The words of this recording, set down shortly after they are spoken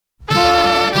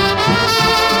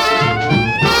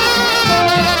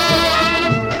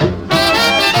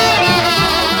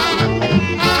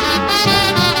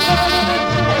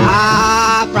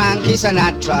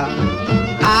Sinatra.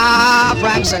 Ah,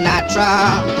 Frank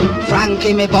Sinatra.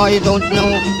 Frankie, me boy, don't know.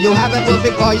 You have a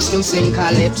perfect voice to sing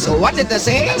calypso. What did they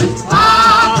say?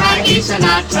 Ah, Frankie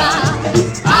Sinatra.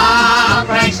 Ah,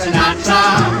 Frank Sinatra.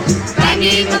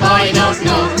 Frankie, the boy, don't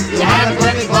know. You have a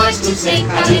perfect voice to sing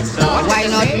calypso. Why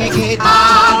not make it?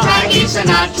 Ah, Frankie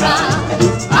Sinatra.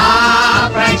 Ah,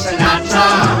 Frank Sinatra.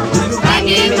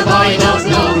 Frankie, the boy, don't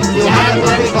know. You have a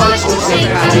perfect voice to sing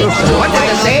calypso. What did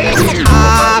they say?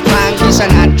 Ah, Frankie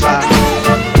Sinatra.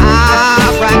 Ah,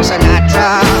 Frank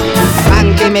Sinatra.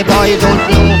 Frankie, me boy, don't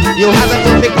know. You have a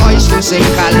perfect voice to sing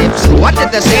calypso. What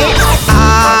did they say?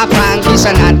 Ah, Frankie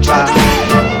Sinatra.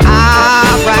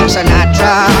 Ah, Frank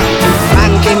Sinatra.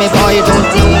 Frankie, me boy, don't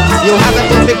know. You have a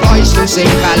perfect voice to sing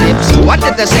calypso. What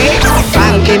did they say?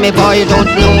 Frankie, me boy, don't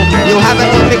know. You have a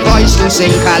perfect voice to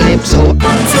sing calypso.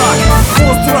 Tak,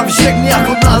 monstrum wścieknie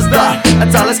jako Nazda.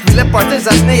 A całe chwile party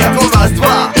zacznie jako raz,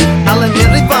 dwa. Ale nie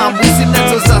rywam, musím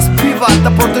něco zaspívat. A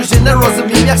protože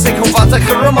nerozumím, jak se chovat za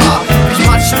chroma. Když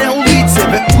mačné ulice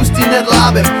ve ústí nad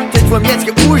lábem. Teď tvoj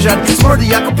městský úřad smrdí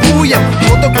jako půjem.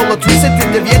 Protokolo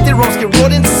 39 romský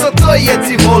rodin, co to je,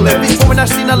 ty vole? Vzpomínáš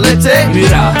si na leche?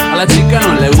 Mira, a la chica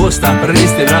no le gusta,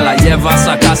 perdiste, bra, la llevas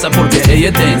a casa porque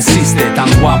ella te insiste. Tan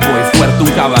guapo y fuerte,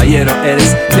 un caballero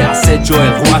eres. Te has hecho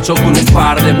el guacho con un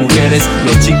par de mujeres.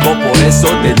 Los chicos por eso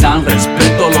te dan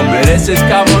respeto, lo mereces,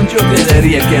 cabrón. Yo te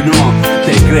diría que no,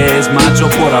 te crees macho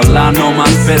por hablar nomás,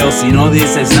 pero si no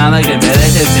dices nada que me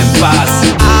dejes en paz.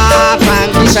 Ah,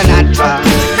 Frankie Sinatra.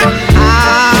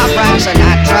 Ah, Frank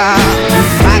Sinatra.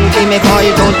 Frankie, me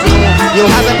boy, don't know. You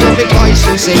have a perfect voice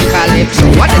to sing calypso.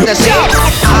 What did they say?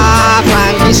 Ah,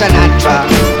 Frankie Sinatra.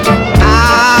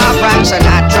 Ah, Frank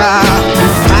Sinatra.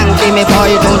 Frankie, me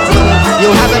boy, don't know.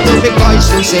 You have a perfect voice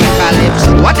to sing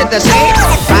calypso. What did they say?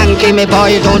 Frankie, me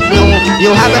boy, don't know.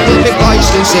 You have a perfect voice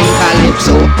to sing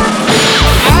calypso.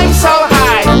 I'm so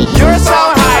high, you're so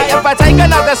high. If I take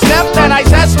another step, then I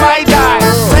just might die.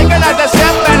 Take another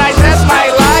step, then I just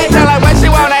might lie. Tell her what she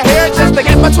wanna hear just to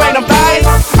get between them thighs.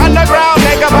 Underground,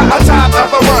 nigga, but on top of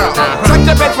the world. Suck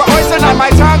the bitch for oyster, not my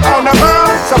tongue on the pearl.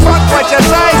 So fuck what you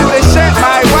say, do this shit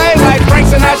my way. Like Frank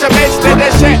Sinatra, bitch, did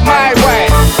this shit my way.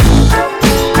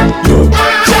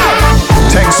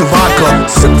 Tanks of vodka,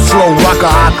 sip slow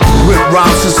rocker. Rip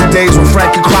rhymes since the days when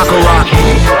Frankie Crocker rock.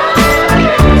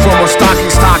 From a stocky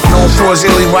stock known for his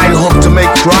illy right hook to make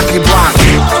Rocky block.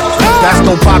 That's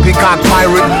no poppycock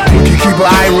pirate. We can keep it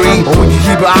irate, or we can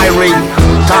keep it irate.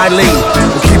 Tidely,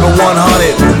 we keep it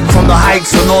 100. From the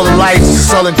heights of Northern Lights to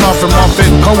Southern Comfort Muffin.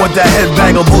 Come with that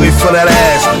headbanger boogie for that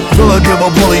ass. Will give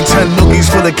a bully 10 noogies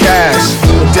for the cash.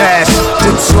 The dash,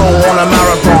 dip slow on a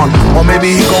marathon. Or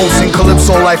maybe he gon' sing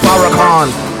calypso like Farrakhan.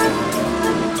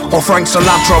 Or Frank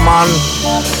Sinatra, man.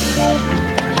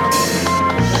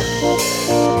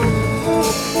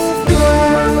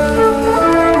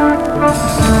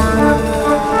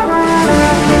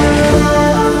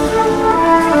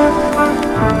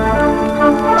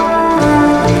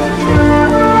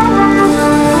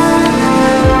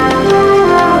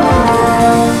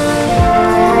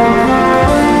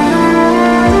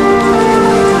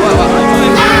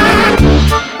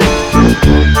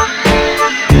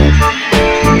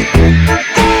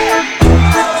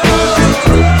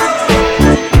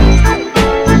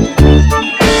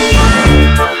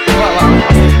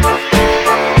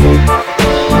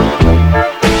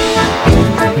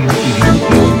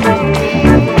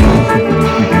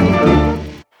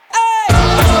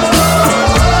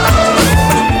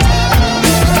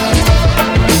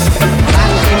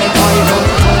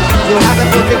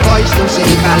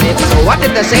 What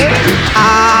did they say?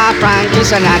 Ah, Frankie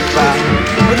Sinatra.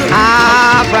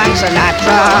 Ah, Frank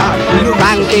Sinatra.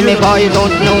 Frankie, me boy,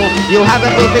 don't know. You have a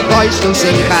perfect voice to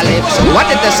sing calypso. What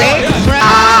did they say?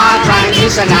 Ah, Frankie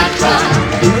Sinatra.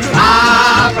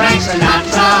 Ah, Frank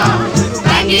Sinatra.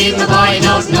 Frankie, the boy,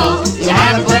 don't know. You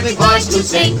have a perfect voice to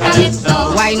sing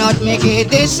calypso. Why not make it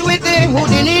this with the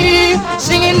Houdini,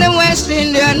 singing the West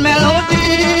Indian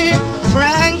melody?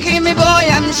 Frankie, me boy,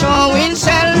 I'm sure we'll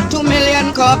sell 2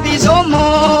 million copies or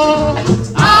more.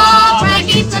 Ah,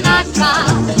 Frankie Sinatra.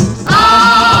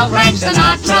 Ah, Frank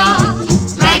Sinatra.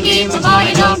 Frankie, the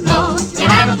boy, don't know. You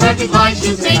have a perfect voice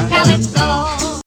to sing calypso.